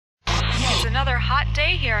another hot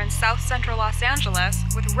day here in south central Los Angeles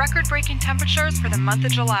with record-breaking temperatures for the month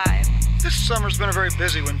of July. This summer's been a very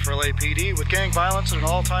busy one for LAPD with gang violence at an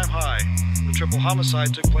all-time high. The triple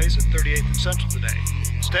homicide took place at 38th and Central today.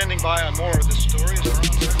 Standing by on more of this story is our own.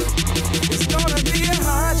 It's gonna be a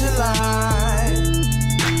hot July.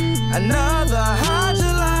 Another hot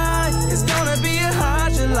July. It's gonna be a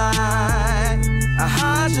hot July. A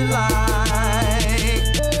hot July.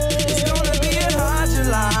 It's gonna be a hot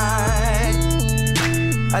July.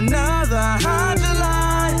 Another hot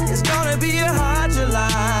July. It's gonna be a hot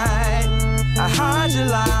July. A hot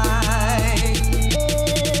July.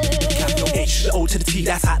 The O to the T,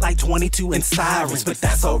 that's hot like 22 and sirens. But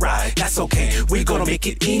that's alright, that's okay, we're gonna make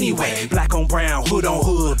it anyway. Black on brown, hood on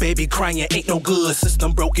hood, baby crying ain't no good.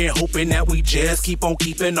 System broken, hoping that we just keep on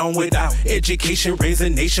keeping on without education, raise a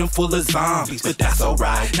nation full of zombies. But that's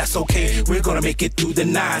alright, that's okay, we're gonna make it through the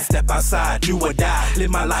night. Step outside, do or die,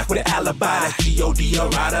 live my life with an alibi. That G.O.D. a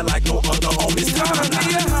rider like no other on this time. It's gonna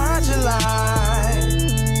be a hot July.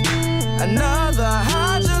 Another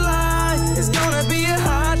hot July. It's gonna be a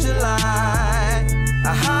hot July.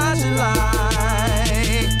 A hot July.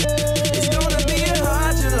 It's gonna be a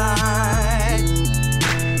hot July.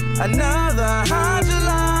 Another hot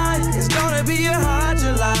July. It's gonna be a hot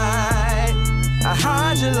July. A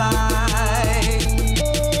hot July.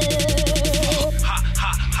 Hot,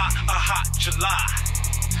 hot, hot, a hot July.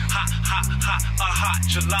 Hot, hot, hot, a hot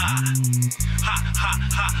July. Hot, hot,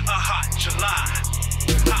 hot, a hot July.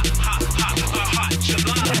 Hot, hot, hot, a hot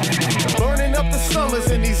July. Burning up the summers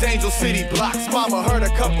in these Angel City blocks. Mama heard a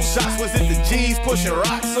couple shots. Was it the G's pushing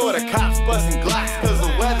rocks or the cops buzzing glocks? Cause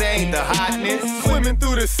the weather ain't the hotness. Swimming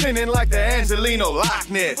through the sinning like the Angelino Loch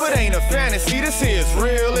Ness. But ain't a fantasy, this here is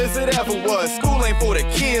real as it ever was. School ain't for the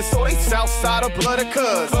kids, so they south side of blood of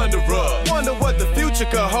cuz. Under rug. Wonder what the future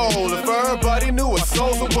could hold if everybody knew a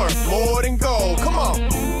souls are worth more than gold. Come on.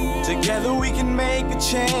 Together we can make a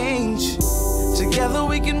change. Together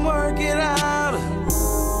we can work it out.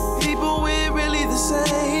 People, we're really the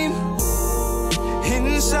same.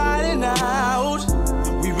 Inside and out.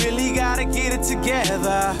 We really gotta get it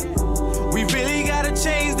together. We really gotta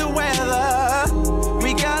change the weather.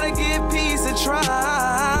 We gotta give peace a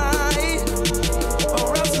try.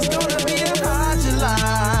 Or else it's gonna be a hot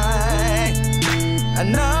July.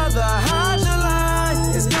 Another hot July.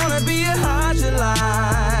 It's gonna be a hot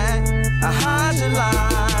July. A hot July.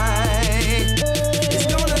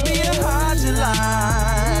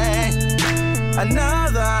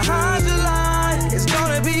 Another hot July. It's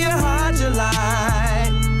gonna be a hot July.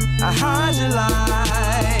 A hot July.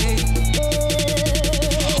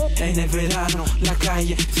 En el verano la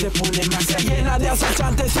calle se pone más llena de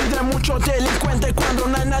asaltantes y de muchos delincuentes. Cuando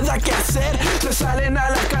no hay nada que hacer, se salen a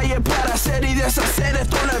la calle para hacer y deshacer.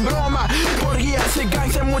 Esto no es broma, por guías y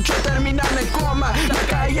gangs muchos terminan en coma. La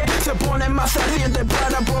calle se pone más ardiente,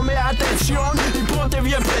 para ponme atención y ponte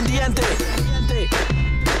bien pendiente.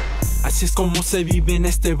 Así es como se vive en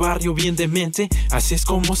este barrio bien demente. Así es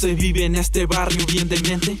como se vive en este barrio bien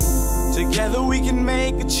demente. Together we can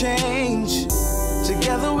make a change.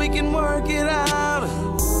 Together we can work it out.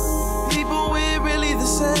 People, we're really the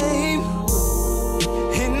same.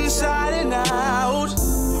 Inside and out.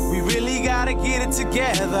 We really gotta get it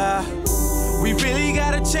together. We really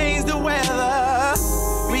gotta change the weather.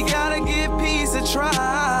 We gotta give peace a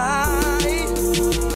try.